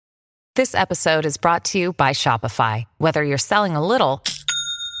This episode is brought to you by Shopify. Whether you're selling a little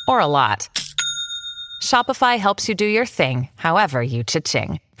or a lot, Shopify helps you do your thing, however you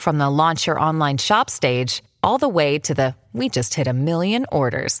cha-ching. From the launch your online shop stage, all the way to the we just hit 1 million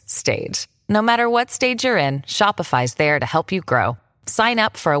orders stage. No matter what stage you're in, Shopify's there to help you grow. Sign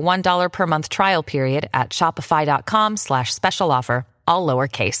up for a $1 per month trial period at shopify.com/special offer, all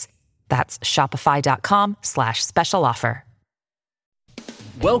lowercase. That's shopify.com/special offer.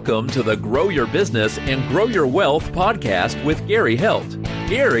 Welcome to the Grow Your Business and Grow Your Wealth podcast with Gary Helt.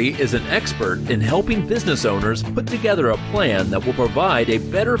 Gary is an expert in helping business owners put together a plan that will provide a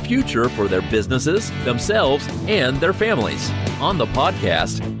better future for their businesses, themselves, and their families. On the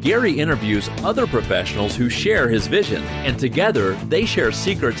podcast, Gary interviews other professionals who share his vision, and together they share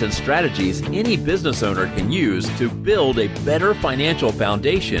secrets and strategies any business owner can use to build a better financial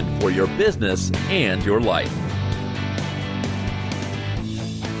foundation for your business and your life.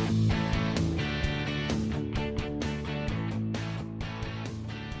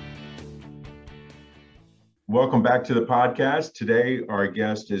 Welcome back to the podcast. Today, our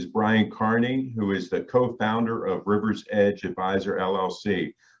guest is Brian Carney, who is the co-founder of Rivers Edge Advisor,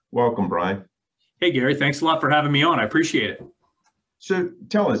 LLC. Welcome, Brian. Hey, Gary. Thanks a lot for having me on. I appreciate it. So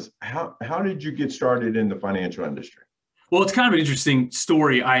tell us, how did you get started in the financial industry? Well, it's kind of an interesting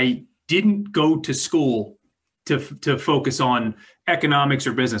story. I didn't go to school to focus on economics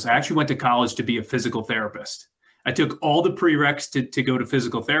or business. I actually went to college to be a physical therapist. I took all the prereqs to go to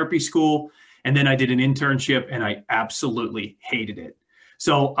physical therapy school. And then I did an internship and I absolutely hated it.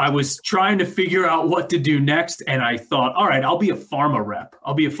 So I was trying to figure out what to do next. And I thought, all right, I'll be a pharma rep.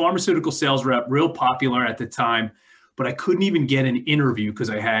 I'll be a pharmaceutical sales rep, real popular at the time, but I couldn't even get an interview because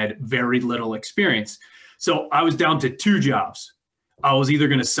I had very little experience. So I was down to two jobs. I was either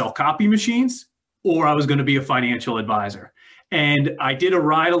going to sell copy machines or I was going to be a financial advisor. And I did a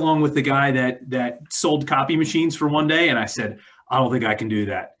ride along with the guy that sold copy machines for one day. And I said, I don't think I can do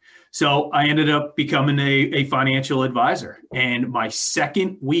that. So I ended up becoming a financial advisor. And my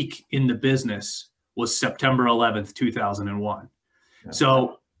second week in the business was September 11th, 2001.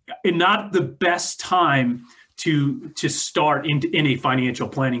 So not the best time to start in a financial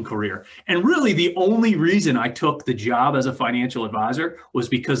planning career. And really the only reason I took the job as a financial advisor was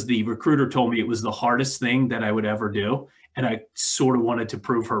because the recruiter told me it was the hardest thing that I would ever do. And I sort of wanted to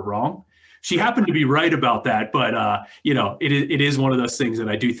prove her wrong. She happened to be right about that, but it is one of those things that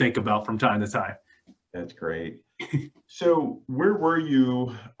I do think about from time to time. That's great. So where were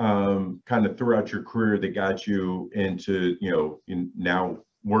you kind of throughout your career that got you into, now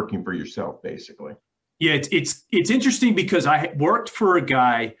working for yourself, basically? Yeah, it's interesting because I worked for a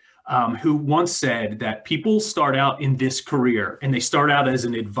guy who once said that people start out in this career and they start out as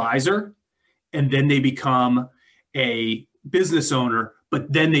an advisor and then they become a business owner,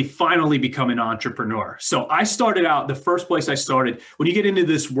 but then they finally become an entrepreneur. So I started out, the first place I started, when you get into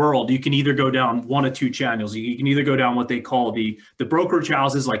this world, you can either go down one of two channels. You can either go down what they call the brokerage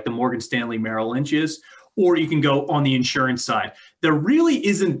houses like the Morgan Stanley, Merrill Lynch's, or you can go on the insurance side. There really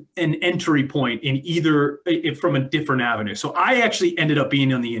isn't an entry point in either from a different avenue. So I actually ended up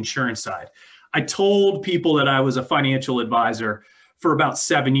being on the insurance side. I told people that I was a financial advisor for about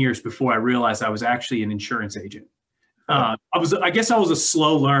 7 years before I realized I was actually an insurance agent. I guess I was a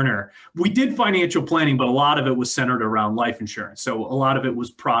slow learner. We did financial planning, but a lot of it was centered around life insurance. So a lot of it was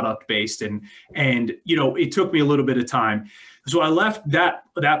product based and it took me a little bit of time. So I left that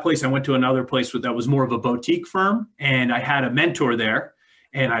place. I went to another place that was more of a boutique firm, and I had a mentor there,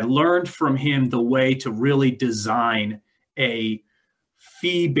 and I learned from him the way to really design a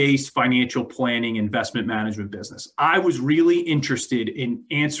fee-based financial planning investment management business. I was really interested in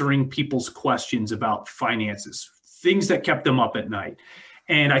answering people's questions about finances, things that kept them up at night.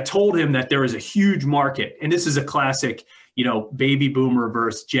 And I told him that there is a huge market. And this is a classic, baby boomer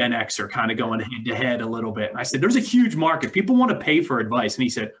versus Gen Xer kind of going head to head a little bit. And I said, there's a huge market. People want to pay for advice. And he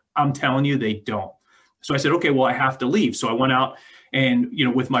said, I'm telling you, they don't. So I said, okay, well, I have to leave. So I went out and,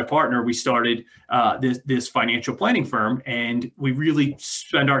 with my partner, we started this financial planning firm, and we really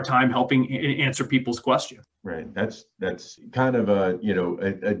spend our time helping answer people's questions. Right. That's kind of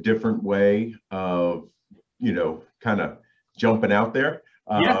a different way of, kind of jumping out there,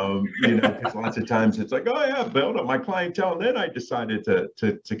 because lots of times it's like, oh yeah, build up my clientele. And then I decided to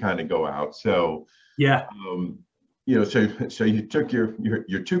kind of go out. So, so you took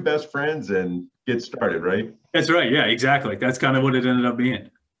your two best friends and get started, right? That's right. Yeah, exactly. That's kind of what it ended up being.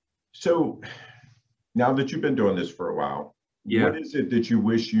 So now that you've been doing this for a while, what is it that you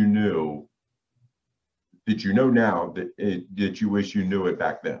wish you knew, that you know now that you wish you knew it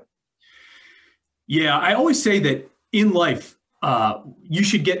back then? Yeah, I always say that in life, you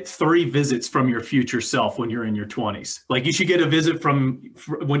should get 3 visits from your future self when you're in your 20s. Like you should get a visit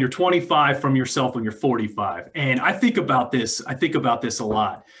when you're 25 from yourself when you're 45. And I think about this a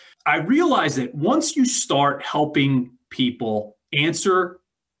lot. I realize that once you start helping people answer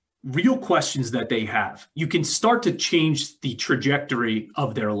real questions that they have, you can start to change the trajectory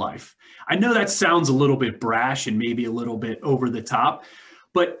of their life. I know that sounds a little bit brash and maybe a little bit over the top,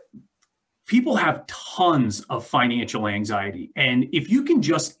 but people have tons of financial anxiety. And if you can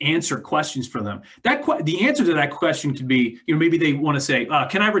just answer questions for them, the answer to that question could be, maybe they want to say,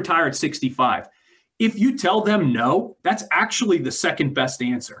 can I retire at 65? If you tell them no, that's actually the second best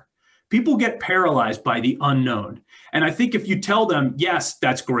answer. People get paralyzed by the unknown. And I think if you tell them, yes,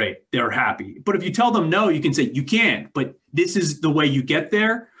 that's great, they're happy. But if you tell them no, you can say, you can, but this is the way you get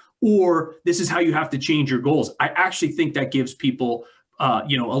there, or this is how you have to change your goals. I actually think that gives people a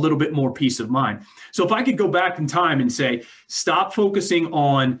little bit more peace of mind. So if I could go back in time and say, stop focusing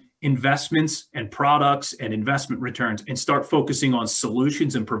on investments and products and investment returns and start focusing on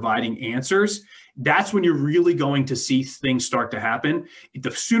solutions and providing answers, that's when you're really going to see things start to happen.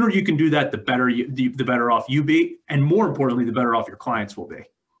 The sooner you can do that, the better off you be. And more importantly, the better off your clients will be.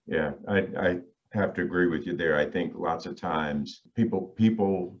 Yeah, I have to agree with you there. I think lots of times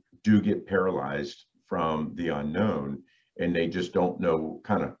people do get paralyzed from the unknown, and they just don't know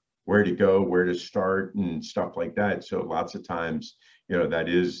kind of where to go, where to start and stuff like that. So lots of times, that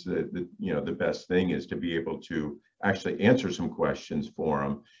is the best thing is to be able to actually answer some questions for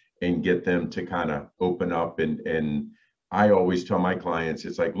them and get them to kind of open up. And I always tell my clients,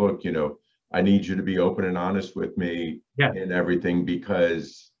 it's like, look, I need you to be open and honest with me and everything,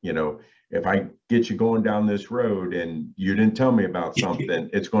 because, if I get you going down this road and you didn't tell me about something,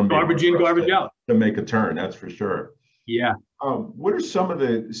 it's going to be garbage in, garbage out to make a turn. That's for sure. Yeah. What are some of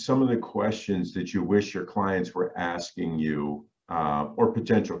the questions that you wish your clients were asking you, or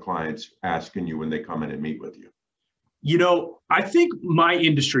potential clients asking you when they come in and meet with you? I think my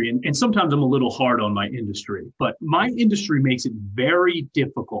industry, and sometimes I'm a little hard on my industry, but my industry makes it very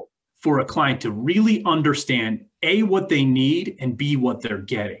difficult for a client to really understand A, what they need, and B, what they're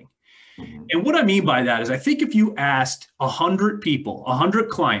getting. Mm-hmm. And what I mean by that is I think if you asked 100 people, 100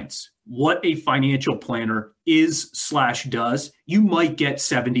 clients, what a financial planner is/does, you might get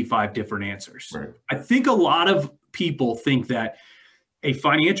 75 different answers. Right. I think a lot of people think that a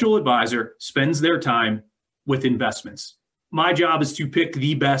financial advisor spends their time with investments. My job is to pick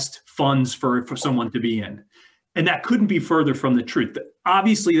the best funds for someone to be in. And that couldn't be further from the truth.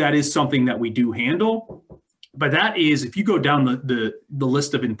 Obviously, that is something that we do handle. But that is, if you go down the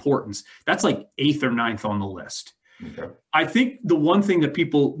list of importance, that's like 8th or 9th on the list. Okay. I think the one thing that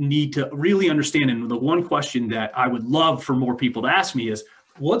people need to really understand, and the one question that I would love for more people to ask me is,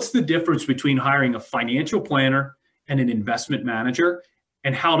 what's the difference between hiring a financial planner and an investment manager,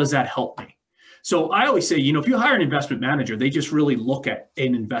 and how does that help me? So I always say, if you hire an investment manager, they just really look at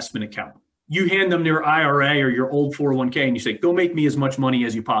an investment account. You hand them your IRA or your old 401k and you say, go make me as much money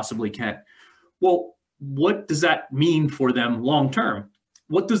as you possibly can. Well, what does that mean for them long term?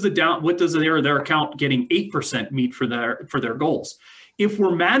 What does their account getting 8% meet for their goals? If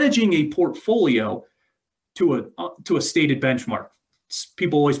we're managing a portfolio to a stated benchmark,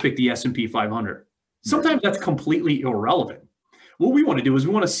 people always pick the S&P 500. Sometimes that's completely irrelevant. What we want to do is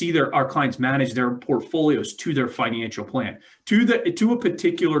we want to see our clients manage their portfolios to their financial plan, to a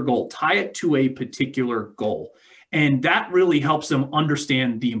particular goal, tie it to a particular goal. And that really helps them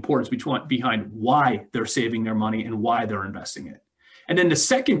understand the importance behind why they're saving their money and why they're investing it. And then the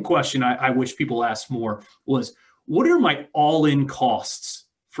second question I wish people asked more was, what are my all-in costs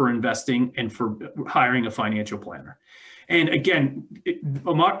for investing and for hiring a financial planner? And again,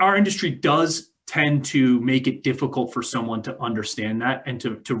 our industry does tend to make it difficult for someone to understand that and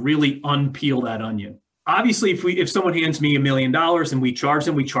to really unpeel that onion. Obviously, if someone hands me $1 million and we charge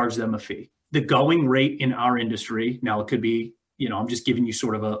them a fee. The going rate in our industry, now it could be, I'm just giving you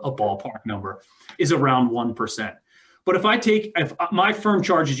sort of a ballpark number, is around 1%. But if my firm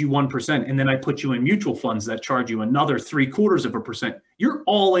charges you 1% and then I put you in mutual funds that charge you another 0.75%, your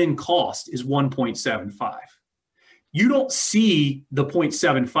all-in cost is 1.75. You don't see the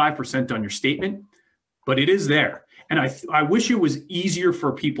 0.75% on your statement, but it is there. And I wish it was easier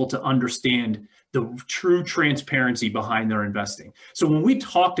for people to understand the true transparency behind their investing. So when we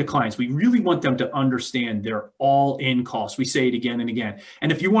talk to clients, we really want them to understand their all-in costs. We say it again and again.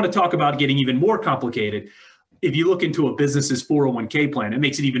 And if you want to talk about getting even more complicated, if you look into a business's 401k plan, it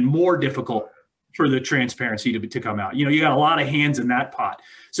makes it even more difficult for the transparency to come out. You got a lot of hands in that pot.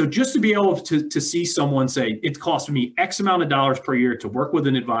 So just to be able to see someone say, it's costing me X amount of dollars per year to work with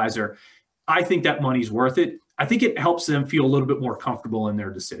an advisor, I think that money's worth it. I think it helps them feel a little bit more comfortable in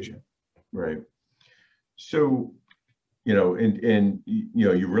their decision. Right. So, and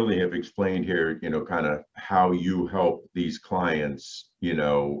you really have explained here, kind of how you help these clients,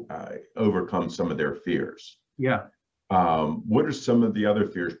 overcome some of their fears. Yeah. What are some of the other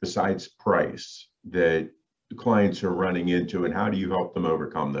fears besides price that the clients are running into, and how do you help them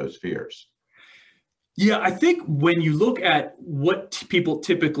overcome those fears? Yeah, I think when you look at what people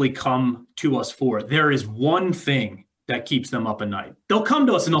typically come to us for, there is one thing that keeps them up at night. They'll come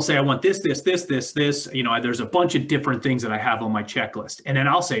to us and they'll say, I want this. There's a bunch of different things that I have on my checklist. And then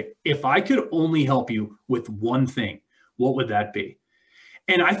I'll say, if I could only help you with one thing, what would that be?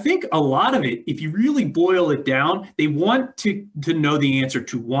 And I think a lot of it, if you really boil it down, they want to know the answer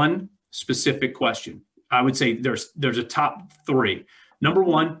to one specific question. I would say there's a top three. Number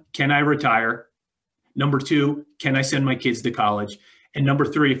one, can I retire? Number two, can I send my kids to college? And number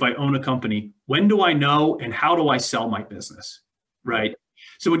three, if I own a company, when do I know and how do I sell my business? Right.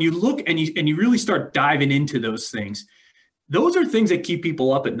 So when you look and you really start diving into those things, those are things that keep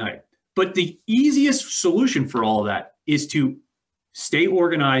people up at night. But the easiest solution for all of that is to stay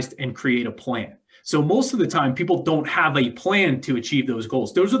organized and create a plan. So most of the time, people don't have a plan to achieve those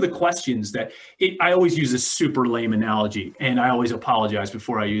goals. Those are the questions that I always use a super lame analogy, and I always apologize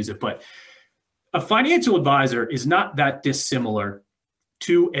before I use it. But a financial advisor is not that dissimilar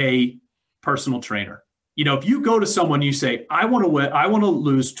to a personal trainer. If you go to someone, you say, I want to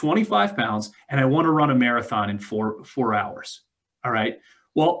lose 25 pounds and I want to run a marathon in four hours. All right.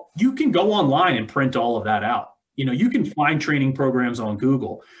 Well, you can go online and print all of that out. You can find training programs on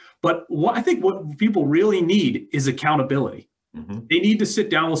Google. But I think what people really need is accountability. Mm-hmm. They need to sit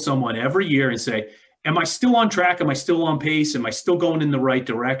down with someone every year and say, am I still on track? Am I still on pace? Am I still going in the right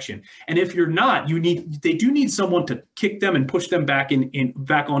direction? And if you're not, they do need someone to kick them and push them back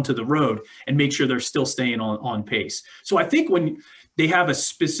back onto the road and make sure they're still staying on pace. So I think when they have a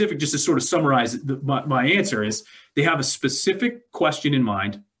specific, just to sort of summarize my answer is, they have a specific question in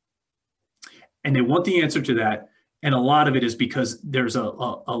mind and they want the answer to that. And a lot of it is because there's a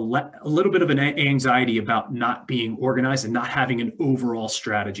little bit of an anxiety about not being organized and not having an overall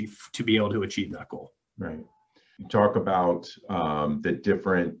strategy to be able to achieve that goal. Right. You talk about the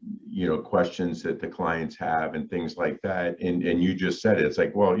different, questions that the clients have and things like that. And you just said it. It's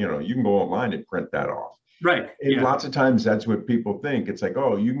like, well, you can go online and print that off. Right. And lots of times that's what people think. It's like,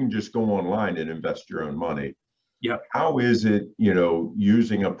 oh, you can just go online and invest your own money. Yeah. How is it,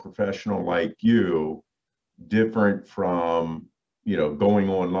 using a professional like you different from, going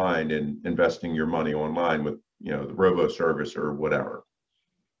online and investing your money online with, the robo service or whatever?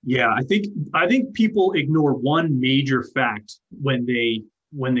 Yeah, I think people ignore one major fact when they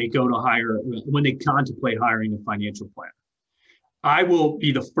contemplate hiring a financial planner. I will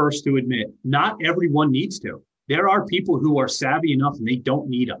be the first to admit, not everyone needs to. There are people who are savvy enough and they don't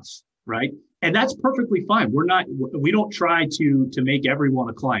need us, right? And that's perfectly fine. We don't try to make everyone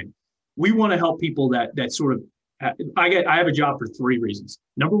a client. We want to help people that sort of, I have a job for three reasons.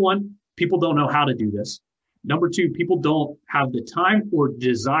 Number one, people don't know how to do this. Number two, people don't have the time or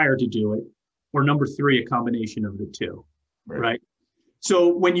desire to do it. Or number three, a combination of the two, right?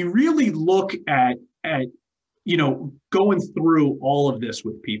 So when you really look at going through all of this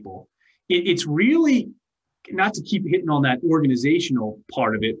with people, it's really, not to keep hitting on that organizational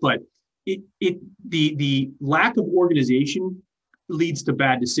part of it, but the lack of organization leads to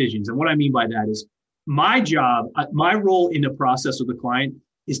bad decisions. And what I mean by that is my job, my role in the process with the client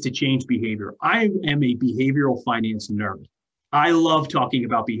is to change behavior. I am a behavioral finance nerd. I love talking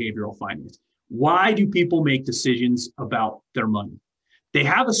about behavioral finance. Why do people make decisions about their money? They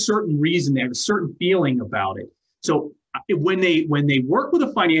have a certain reason, they have a certain feeling about it. So when they work with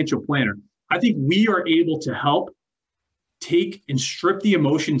a financial planner, I think we are able to help take and strip the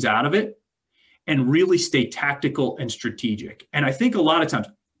emotions out of it and really stay tactical and strategic. And I think a lot of times,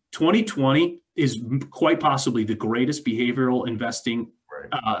 2020 is quite possibly the greatest behavioral investing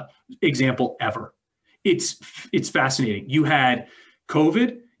example ever. It's fascinating. You had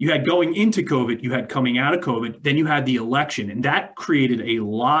COVID, you had going into COVID, you had coming out of COVID, then you had the election, and that created a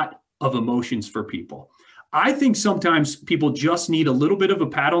lot of emotions for people. I think sometimes people just need a little bit of a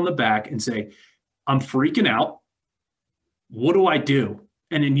pat on the back and say, I'm freaking out. What do I do?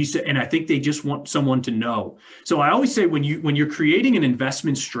 And then and I think they just want someone to know. So I always say when you're creating an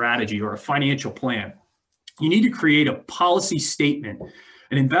investment strategy or a financial plan, you need to create a policy statement,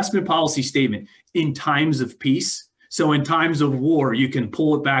 an investment policy statement in times of peace. So in times of war, you can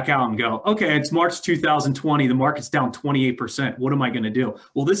pull it back out and go, okay, it's March 2020. The market's down 28%. What am I going to do?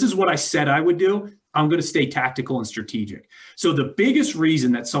 Well, this is what I said I would do. I'm going to stay tactical and strategic. So the biggest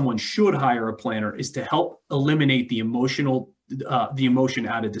reason that someone should hire a planner is to help eliminate the emotion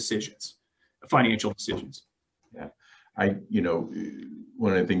out of decisions, financial decisions. Yeah.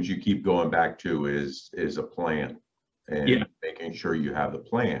 One of the things you keep going back to is a plan, and making sure you have the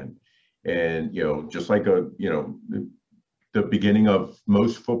plan. And, just like the beginning of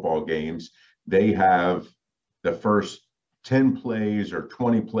most football games, they have the first 10 plays or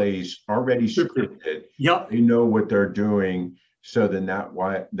 20 plays already scripted. Yep. They know what they're doing. So then that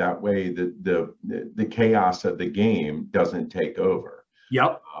way the chaos of the game doesn't take over.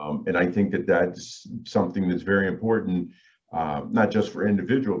 Yep. And I think that's something that's very important, not just for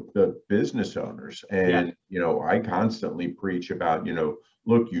individual, but business owners. And, I constantly preach about,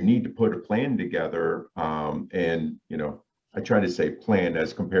 look, you need to put a plan together. And, I try to say plan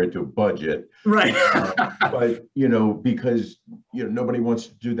as compared to a budget. Right. But, because, nobody wants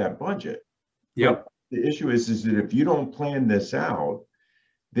to do that budget. Yep. But the issue is that if you don't plan this out,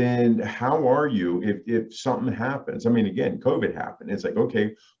 then how are you if something happens? I mean, again, COVID happened. It's like,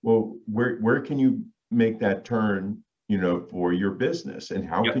 okay, well, where can you make that turn, for your business, and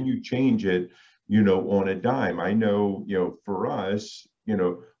how can you change it, on a dime? I know, for us,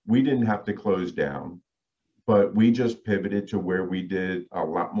 we didn't have to close down, but we just pivoted to where we did a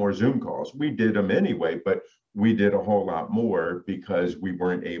lot more Zoom calls. We did them anyway, but we did a whole lot more because we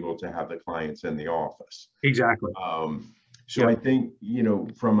weren't able to have the clients in the office. Exactly. So I think,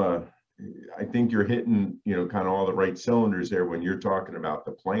 I think you're hitting, kind of all the right cylinders there when you're talking about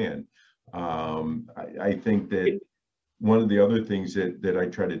the plan. I think that one of the other things that I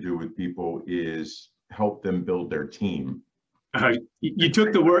try to do with people is help them build their team. You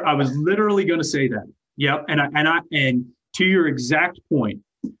took the word. I was literally going to say that. Yep. And to your exact point,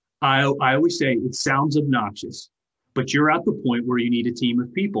 I always say it sounds obnoxious, but you're at the point where you need a team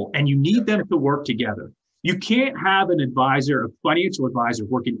of people and you need them to work together. You can't have a financial advisor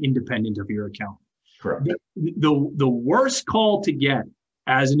working independent of your accountant. Correct. The worst call to get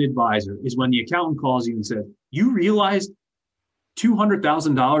as an advisor is when the accountant calls you and says, you realized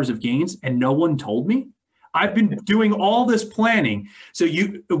 $200,000 of gains and no one told me? I've been doing all this planning. So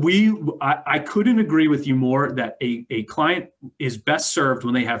I couldn't agree with you more that a client is best served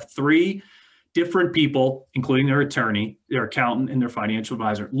when they have three different people, including their attorney, their accountant, and their financial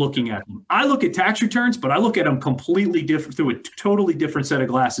advisor, looking at them. I look at tax returns, but I look at them completely different, through a totally different set of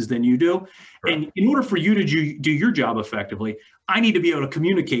glasses than you do. Right. And in order for you to do your job effectively, I need to be able to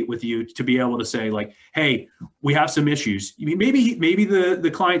communicate with you to be able to say, like, hey, we have some issues. Maybe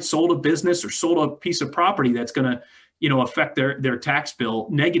the client sold a business or sold a piece of property that's going to, affect their tax bill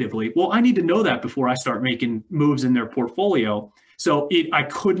negatively. Well, I need to know that before I start making moves in their portfolio. So I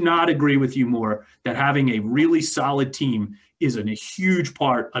could not agree with you more that having a really solid team is a huge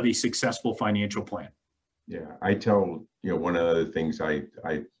part of a successful financial plan. Yeah, I tell, one of the things I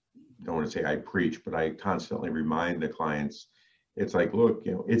don't want to say I preach, but I constantly remind the clients, it's like, look,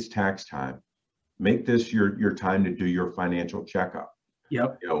 it's tax time. Make this your time to do your financial checkup.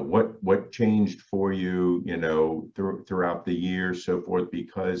 Yep. What changed for you, throughout the year, so forth,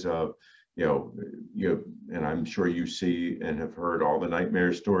 because of, and I'm sure you see and have heard all the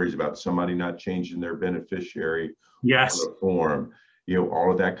nightmare stories about somebody not changing their beneficiary form,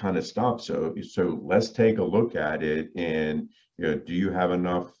 all of that kind of stuff. So let's take a look at it. And, do you have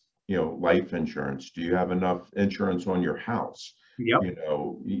enough, life insurance? Do you have enough insurance on your house? Yep.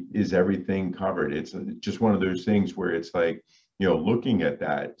 Is everything covered? It's just one of those things where it's like, looking at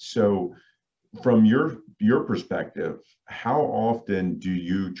that. So from your perspective, how often do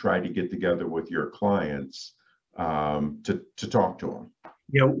you try to get together with your clients to talk to them?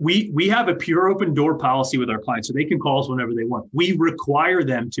 We have a pure open door policy with our clients, so they can call us whenever they want. We require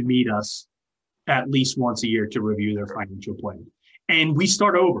them to meet us at least once a year to review their financial plan. And we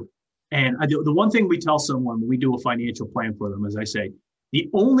start over. And the one thing we tell someone when we do a financial plan for them, as I say, the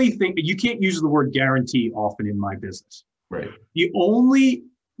only thing, you can't use the word guarantee often in my business. Right. The only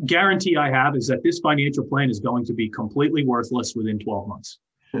guarantee I have is that this financial plan is going to be completely worthless within 12 months.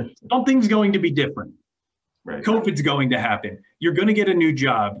 Something's going to be different. Right. COVID's going to happen. You're going to get a new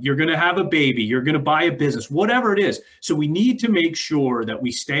job. You're going to have a baby. You're going to buy a business, whatever it is. So we need to make sure that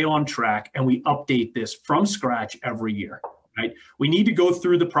we stay on track and we update this from scratch every year, right? We need to go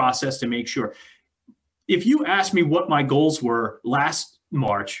through the process to make sure. If you ask me what my goals were last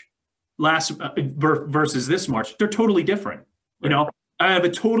March, versus this March, they're totally different. Right. I have a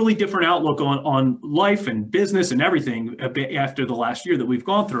totally different outlook on life and business and everything after the last year that we've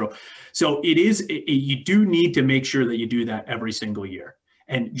gone through. So you do need to make sure that you do that every single year.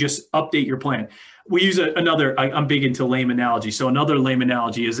 and just update your plan. We use I'm big into lame analogy. So another lame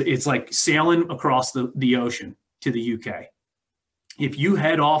analogy is it's like sailing across the ocean to the UK. If you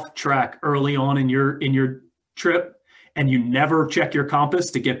head off track early on in your trip and you never check your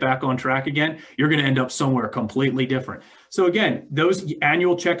compass to get back on track again, you're going to end up somewhere completely different. So again, those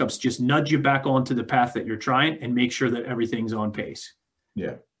annual checkups just nudge you back onto the path that you're trying and make sure that everything's on pace.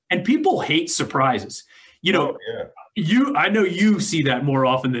 Yeah. And people hate surprises. I know you see that more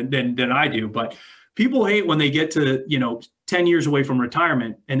often than I do, but people hate when they get to, 10 years away from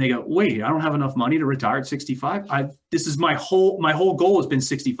retirement and they go, wait, I don't have enough money to retire at 65. This is my whole goal has been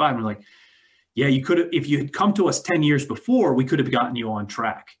 65. And we're like, yeah, you could have, if you had come to us 10 years before, we could have gotten you on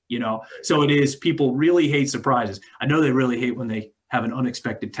track, So it is, people really hate surprises. I know they really hate when they have an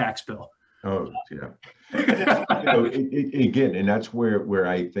unexpected tax bill. Oh, yeah. Again, and that's where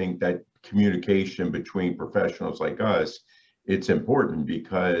I think that communication between professionals like us, it's important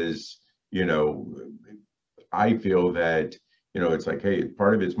because, I feel that, it's like, hey,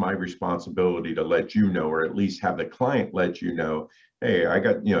 part of it's my responsibility to let you know, or at least have the client let you know, hey, I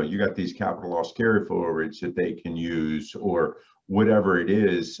got, you got these capital loss carry forwards that they can use, or whatever it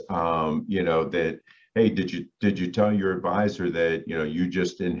is, that, hey, did you tell your advisor that, you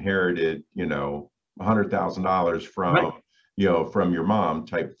just inherited, $100,000 from, right, from your mom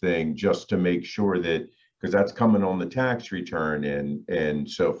type thing, just to make sure that, because that's coming on the tax return and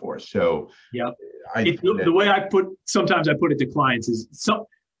so forth. So yeah, the way sometimes I put it to clients is,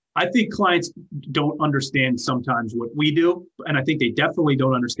 I think clients don't understand sometimes what we do, and I think they definitely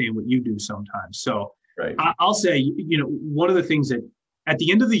don't understand what you do sometimes. So right. I'll say, one of the things that at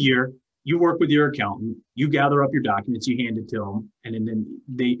the end of the year, you work with your accountant, you gather up your documents, you hand it to him, and then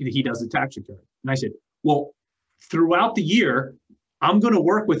he does the tax return. And I said, well, throughout the year, I'm going to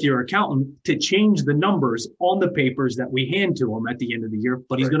work with your accountant to change the numbers on the papers that we hand to him at the end of the year,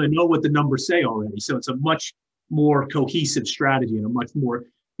 but he's right. going to know what the numbers say already. So it's a much more cohesive strategy and a much more,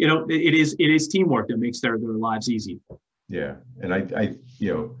 it is teamwork that makes their lives easy. Yeah. And I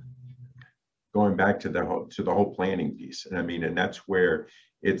going back to the whole planning piece. And I mean, and that's where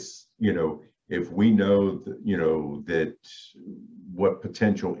it's, if we know that, that what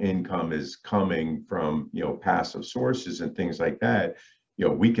potential income is coming from, passive sources and things like that,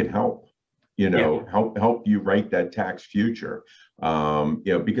 we can help, help you write that tax future,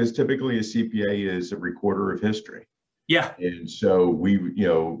 because typically a CPA is a recorder of history. Yeah. And so we,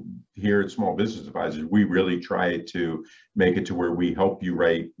 here at Small Business Advisors, we really try to make it to where we help you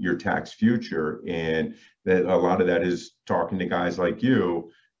write your tax future. And that a lot of that is talking to guys like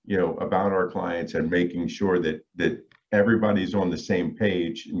you, about our clients and making sure that everybody's on the same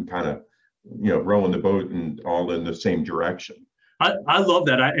page and kind of, rowing the boat and all in the same direction. I love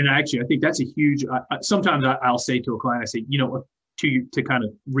that. I think that's a huge, sometimes I'll say to a client, I say, to kind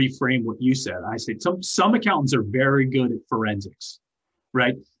of reframe what you said, I say some accountants are very good at forensics,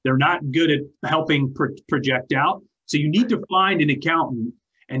 right? They're not good at helping project out. So you need to find an accountant,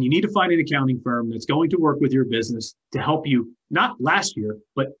 and you need to find an accounting firm that's going to work with your business to help you, not last year,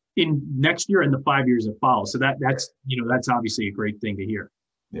 but in next year and the 5 years that follow. So that's obviously a great thing to hear.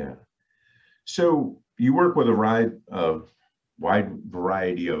 Yeah. So you work with a wide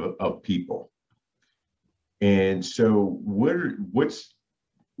variety of people. And so what's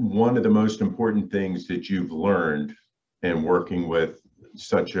one of the most important things that you've learned in working with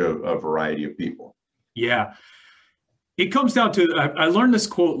such a variety of people? Yeah. It comes down to, I learned this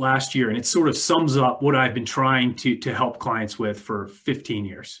quote last year, and it sort of sums up what I've been trying to help clients with for 15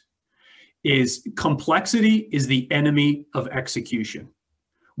 years, is complexity is the enemy of execution.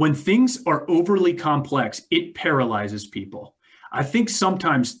 When things are overly complex, it paralyzes people. I think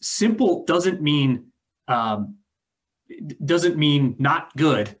sometimes simple doesn't mean not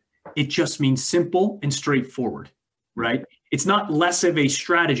good. It just means simple and straightforward, right? It's not less of a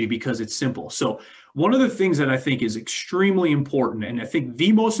strategy because it's simple. So one of the things that I think is extremely important, and I think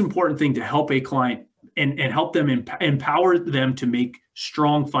the most important thing to help a client and help them empower them to make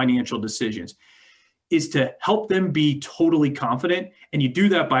strong financial decisions, is to help them be totally confident. And you do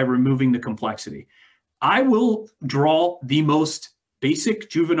that by removing the complexity. I will draw the most basic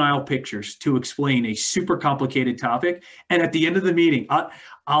juvenile pictures to explain a super complicated topic. And at the end of the meeting,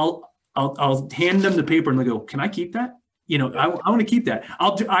 I'll hand them the paper and they go, "Can I keep that? I want to keep that."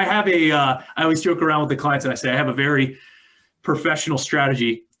 I always joke around with the clients and I say, I have a very professional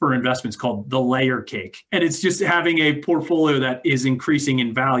strategy for investments called the layer cake. And it's just having a portfolio that is increasing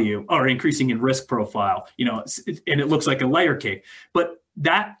in value or increasing in risk profile, and it looks like a layer cake. But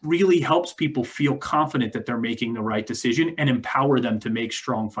that really helps people feel confident that they're making the right decision and empower them to make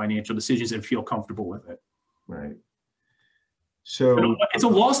strong financial decisions and feel comfortable with it. Right. So it's a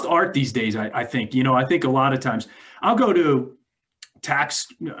lost art these days. I think, I think a lot of times I'll go to tax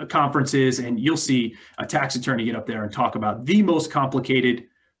conferences and you'll see a tax attorney get up there and talk about the most complicated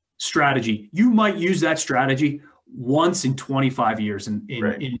strategy. You might use that strategy once in 25 years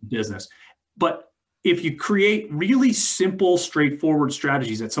in business. But if you create really simple, straightforward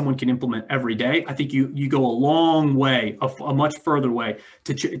strategies that someone can implement every day, I think you go a long way, a much further way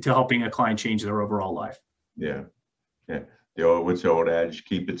to helping a client change their overall life. Yeah. What's the old adage?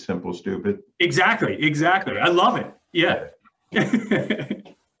 Keep it simple, stupid. Exactly. I love it. Yeah.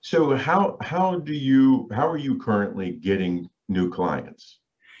 So how are you currently getting new clients?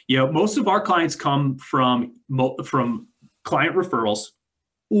 Most of our clients come from client referrals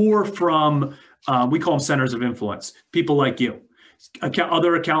or from we call them centers of influence. People like you,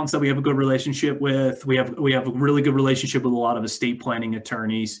 other accountants that we have a good relationship with. We have a really good relationship with a lot of estate planning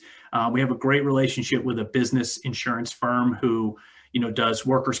attorneys. We have a great relationship with a business insurance firm who, does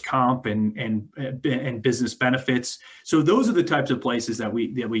workers' comp and business benefits. So those are the types of places that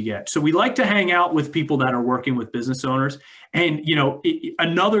we get. So we like to hang out with people that are working with business owners. And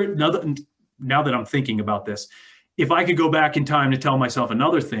another now that I'm thinking about this, if I could go back in time to tell myself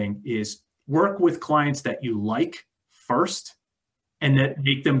another thing is work with clients that you like first and that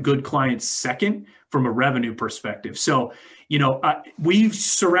make them good clients second from a revenue perspective. So, we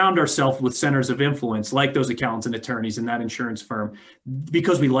surround ourselves with centers of influence like those accountants and attorneys and that insurance firm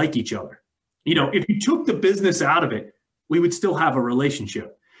because we like each other. If you took the business out of it, we would still have a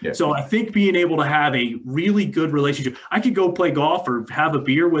relationship. Yeah. So I think being able to have a really good relationship, I could go play golf or have a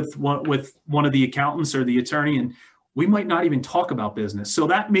beer with one of the accountants or the attorney, and we might not even talk about business. So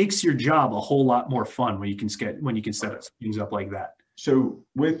that makes your job a whole lot more fun when you can set things up like that. So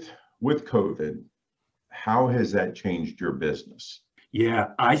with COVID, how has that changed your business? Yeah,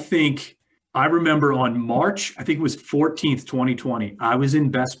 I remember on March, I think it was 14th, 2020, I was in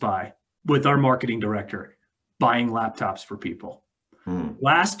Best Buy with our marketing director buying laptops for people.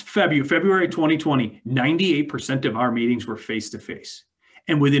 Last February 2020, 98% of our meetings were face-to-face.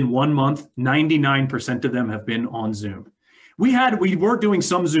 And within 1 month, 99% of them have been on Zoom. We were doing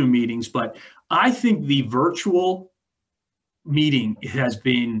some Zoom meetings, but I think the virtual meeting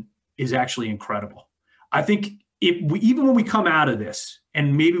is actually incredible. I think even when we come out of this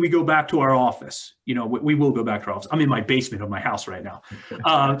and maybe we go back to our office, we will go back to our office. I'm in my basement of my house right now.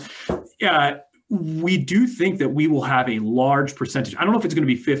 We do think that we will have a large percentage. I don't know if it's going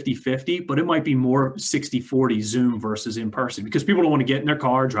to be 50-50, but it might be more 60-40 Zoom versus in person because people don't want to get in their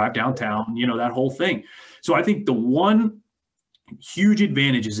car, drive downtown, that whole thing. So I think the one huge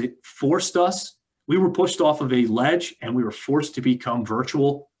advantage is it forced us. We were pushed off of a ledge and we were forced to become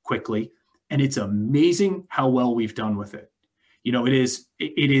virtual quickly. And it's amazing how well we've done with it.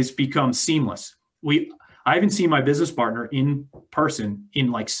 It has become seamless. I haven't seen my business partner in person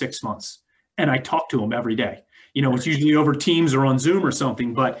in like 6 months. And I talk to him every day. It's usually over Teams or on Zoom or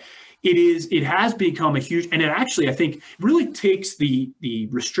something, but it has become a huge, and it actually, I think, really takes the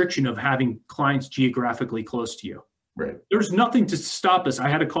restriction of having clients geographically close to you. Right. There's nothing to stop us. I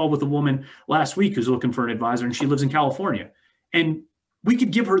had a call with a woman last week who's looking for an advisor, and she lives in California. And we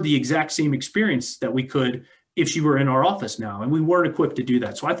could give her the exact same experience that we could if she were in our office now, and we weren't equipped to do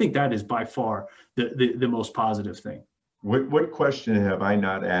that. So I think that is by far the most positive thing. What question have I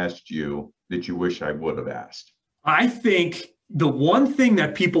not asked you that you wish I would have asked? I think the one thing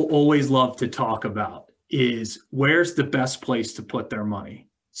that people always love to talk about is where's the best place to put their money.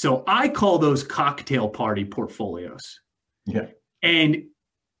 So I call those cocktail party portfolios. Yeah. And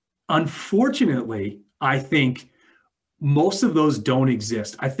unfortunately, I think most of those don't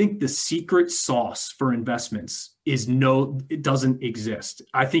exist. I think the secret sauce for investments it doesn't exist.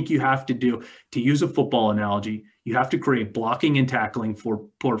 I think you have to use a football analogy, you have to create blocking and tackling for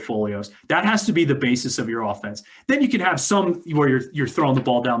portfolios. That has to be the basis of your offense. Then you can have some where you're throwing the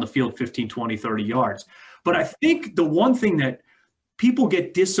ball down the field 15, 20, 30 yards. But I think the one thing that people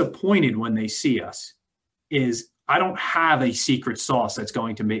get disappointed when they see us is I don't have a secret sauce that's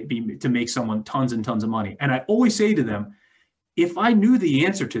going to make someone tons and tons of money. And I always say to them, if I knew the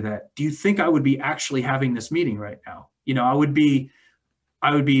answer to that, do you think I would be actually having this meeting right now? I would be,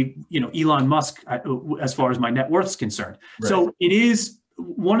 Elon Musk as far as my net worth is concerned. Right. So it is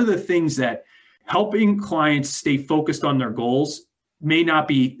one of the things that helping clients stay focused on their goals may not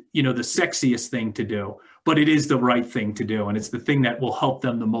be, the sexiest thing to do, but it is the right thing to do. And it's the thing that will help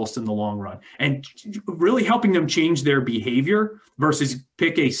them the most in the long run and really helping them change their behavior versus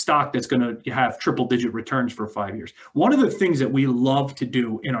pick a stock that's going to have triple digit returns for 5 years. One of the things that we love to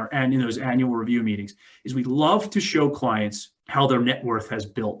do in those annual review meetings is we love to show clients how their net worth has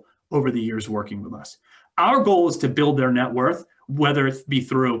built over the years working with us. Our goal is to build their net worth, whether it be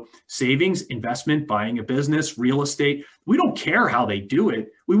through savings, investment, buying a business, real estate. We don't care how they do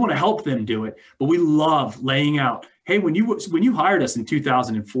it. We want to help them do it. But we love laying out, hey, when you hired us in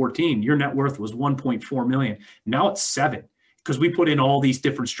 2014, your net worth was 1.4 million. Now it's 7, because we put in all these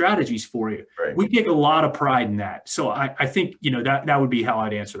different strategies for you. Right. We take a lot of pride in that. So I think, that would be how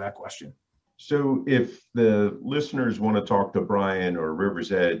I'd answer that question. So if the listeners want to talk to Brian or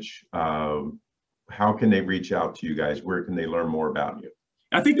River's Edge, how can they reach out to you guys? Where can they learn more about you?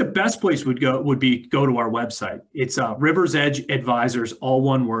 I think the best place would be go to our website. It's River's Edge Advisors, all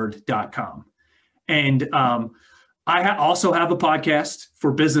one word.com. And I also have a podcast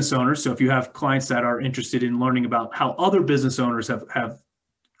for business owners. So if you have clients that are interested in learning about how other business owners have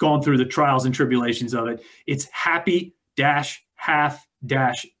gone through the trials and tribulations of it, it's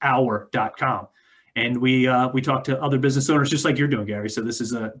happy-half-hour.com. And we talk to other business owners just like you're doing, Gary. So this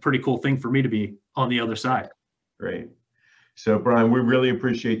is a pretty cool thing for me to be on the other side. Great. So Brian, we really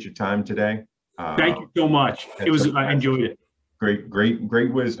appreciate your time today. Thank you so much. I enjoyed it.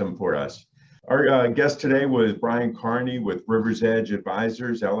 Great wisdom for us. Our guest today was Brian Carney with River's Edge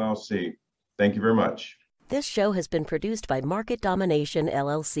Advisors, LLC. Thank you very much. This show has been produced by Market Domination,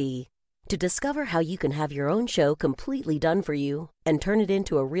 LLC. To discover how you can have your own show completely done for you and turn it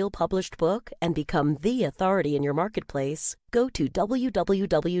into a real published book and become the authority in your marketplace, go to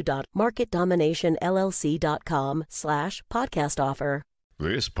www.marketdominationllc.com/podcast offer.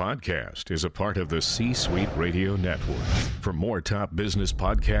 This podcast is a part of the C-Suite Radio Network. For more top business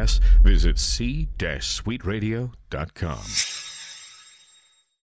podcasts, visit c-suiteradio.com.